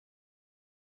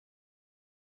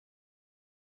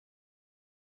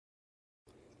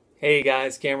Hey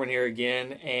guys, Cameron here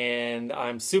again, and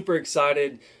I'm super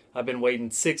excited. I've been waiting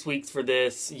 6 weeks for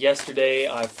this. Yesterday,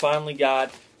 I finally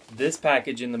got this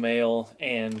package in the mail,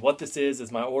 and what this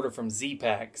is my order from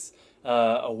Zpacks.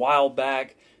 A while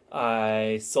back,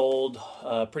 I sold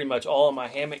pretty much all of my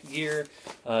hammock gear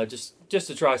just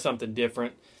to try something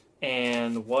different,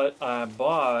 and what I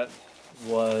bought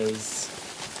was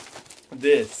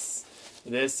this.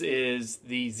 This is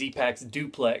the Zpacks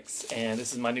Duplex, and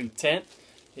this is my new tent.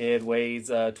 It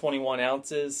weighs 21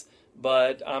 ounces,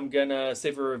 but I'm gonna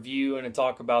save a review and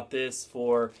talk about this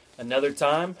for another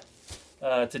time.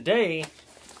 Today,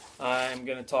 I'm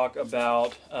gonna talk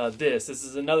about this. This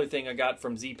is another thing I got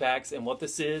from Zpacks, and what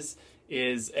this is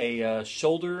a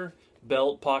shoulder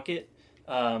belt pocket.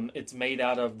 It's made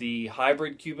out of the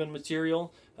hybrid Cuban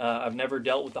material. I've never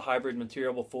dealt with the hybrid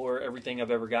material before. Everything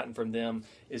I've ever gotten from them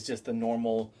is just the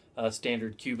normal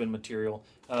standard Cuban material.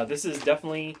 This is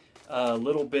definitely a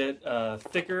little bit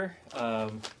thicker.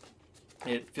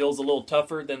 It feels a little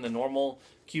tougher than the normal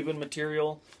Cuban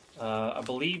material. I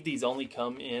believe these only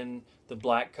come in the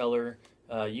black color.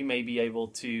 You may be able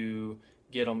to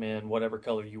get them in whatever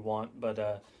color you want, but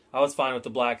I was fine with the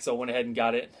black, so I went ahead and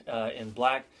got it in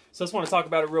black. So I just want to talk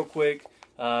about it real quick.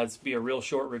 This will be a real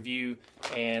short review,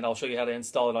 and I'll show you how to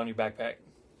install it on your backpack.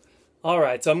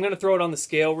 Alright, so I'm going to throw it on the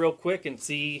scale real quick and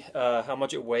see how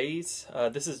much it weighs.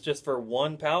 This is just for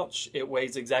one pouch. It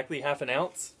weighs exactly half an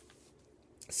ounce.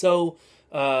 So,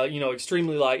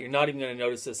 extremely light. You're not even going to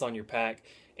notice this on your pack.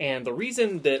 And the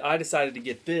reason that I decided to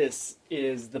get this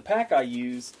is the pack I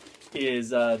use is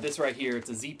this right here.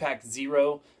 It's a Zpacks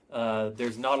Zero.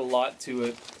 There's not a lot to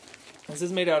it. This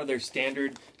is made out of their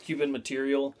standard Cuban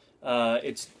material.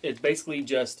 It's basically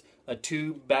just a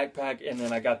tube backpack, and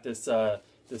then I got this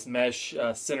this mesh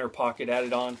center pocket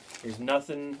added on. There's not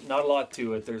a lot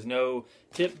to it. There's no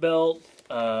tip belt.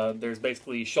 There's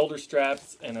basically shoulder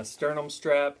straps and a sternum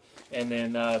strap, and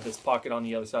then this pocket on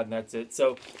the other side, and that's it.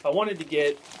 So I wanted to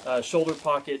get a shoulder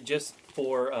pocket just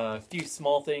for a few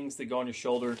small things that go on your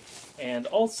shoulder, and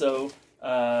also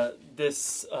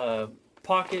this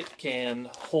pocket can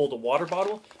hold a water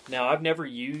bottle. Now, I've never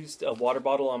used a water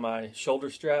bottle on my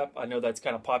shoulder strap. I know that's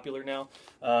kind of popular now.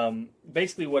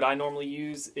 Basically, what I normally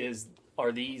use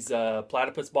are these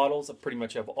platypus bottles. I pretty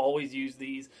much have always used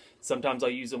these. Sometimes I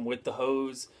use them with the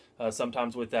hose,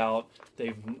 sometimes without.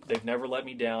 They've never let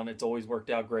me down. It's always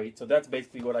worked out great. So that's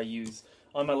basically what I use.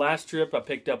 On my last trip, I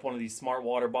picked up one of these smart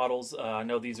water bottles. I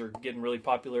know these are getting really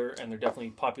popular, and they're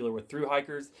definitely popular with thru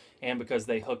hikers, and because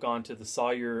they hook onto the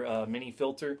Sawyer mini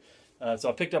filter. So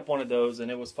I picked up one of those, and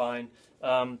it was fine.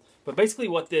 But basically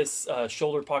what this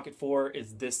shoulder pocket for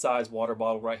is this size water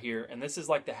bottle right here. And this is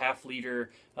like the half-liter.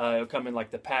 It'll come in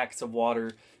like the packs of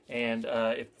water, and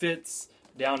it fits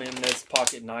down in this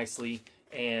pocket nicely,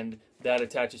 and that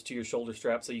attaches to your shoulder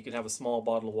strap, so you can have a small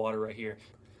bottle of water right here.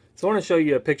 So I want to show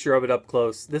you a picture of it up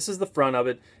close. This is the front of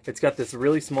it. It's got this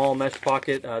really small mesh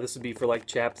pocket. This would be for like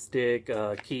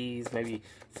chapstick, keys, maybe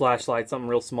flashlight, something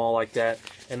real small like that.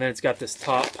 And then it's got this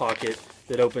top pocket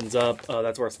that opens up.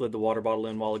 That's where I slid the water bottle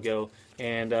in a while ago.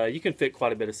 And you can fit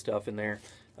quite a bit of stuff in there.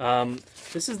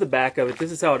 This is the back of it.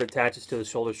 This is how it attaches to the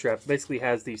shoulder strap. It basically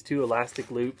has these two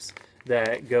elastic loops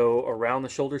that go around the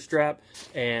shoulder strap,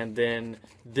 and then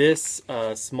this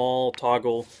small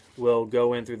toggle will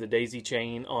go in through the daisy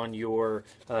chain on your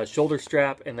shoulder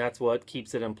strap, and that's what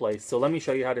keeps it in place. So let me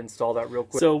show you how to install that real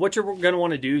quick. So what you're going to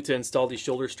want to do to install these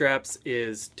shoulder straps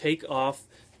is take off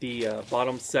the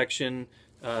bottom section,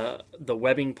 the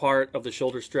webbing part of the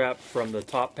shoulder strap from the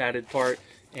top padded part,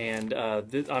 and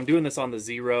I'm doing this on the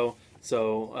Zero.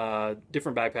 So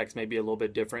different backpacks may be a little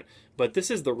bit different, but this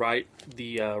is the right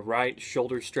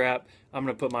shoulder strap. I'm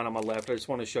going to put mine on my left. I just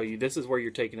want to show you. This is where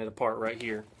you're taking it apart right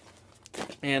here,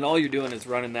 and all you're doing is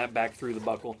running that back through the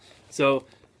buckle. So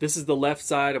this is the left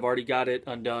side. I've already got it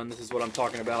undone. This is what I'm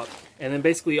talking about. And then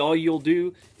basically all you'll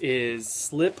do is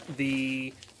slip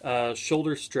the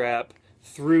shoulder strap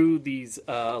through these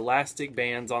elastic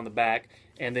bands on the back,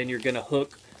 and then you're going to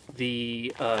hook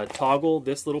the toggle.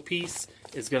 This little piece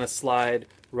is going to slide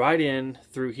right in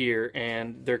through here,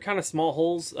 and they're kind of small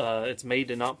holes. It's made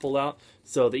to not pull out,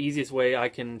 so the easiest way I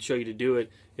can show you to do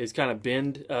it is kind of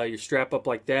bend your strap up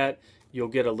like that. You'll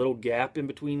get a little gap in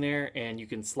between there, and you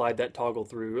can slide that toggle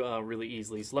through really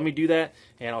easily. So let me do that,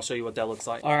 and I'll show you what that looks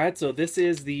like. Alright, so this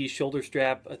is the shoulder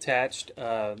strap attached.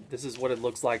 This is what it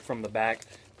looks like from the back.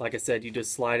 Like I said, you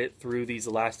just slide it through these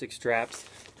elastic straps,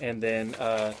 and then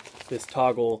this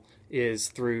toggle is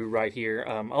through right here.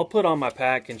 I'll put on my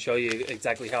pack and show you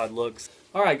exactly how it looks.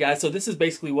 Alright guys, so this is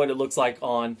basically what it looks like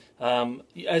on.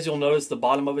 As you'll notice, the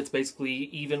bottom of it's basically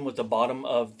even with the bottom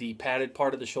of the padded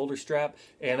part of the shoulder strap,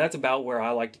 and that's about where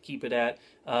I like to keep it at.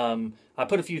 I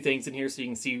put a few things in here so you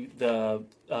can see the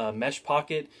mesh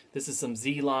pocket. This is some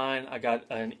Z-line. I got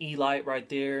an E-light right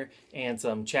there and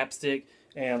some chapstick.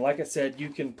 And like I said, you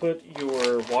can put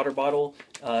your water bottle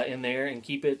in there and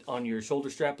keep it on your shoulder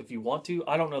strap if you want to.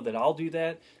 I don't know that I'll do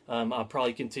that. I'll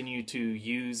probably continue to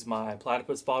use my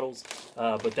platypus bottles,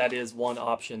 but that is one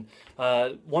option.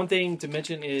 One thing to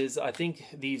mention is I think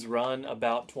these run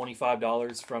about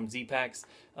 $25 from Zpacks,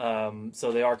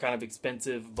 so they are kind of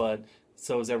expensive, but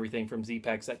so is everything from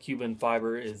Zpacks. That Cuban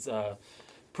fiber is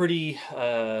pretty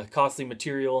costly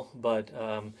material, but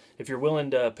if you're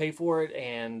willing to pay for it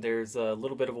and there's a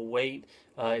little bit of a wait,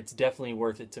 it's definitely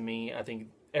worth it to me. I think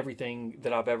everything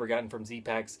that I've ever gotten from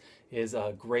Zpacks is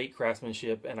great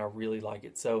craftsmanship, and I really like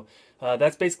it. So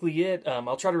that's basically it.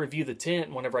 I'll try to review the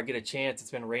tent whenever I get a chance.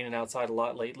 It's been raining outside a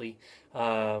lot lately,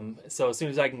 so as soon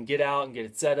as I can get out and get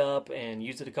it set up and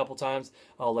use it a couple times,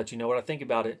 I'll let you know what I think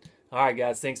about it. Alright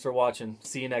guys, thanks for watching.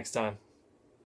 See you next time.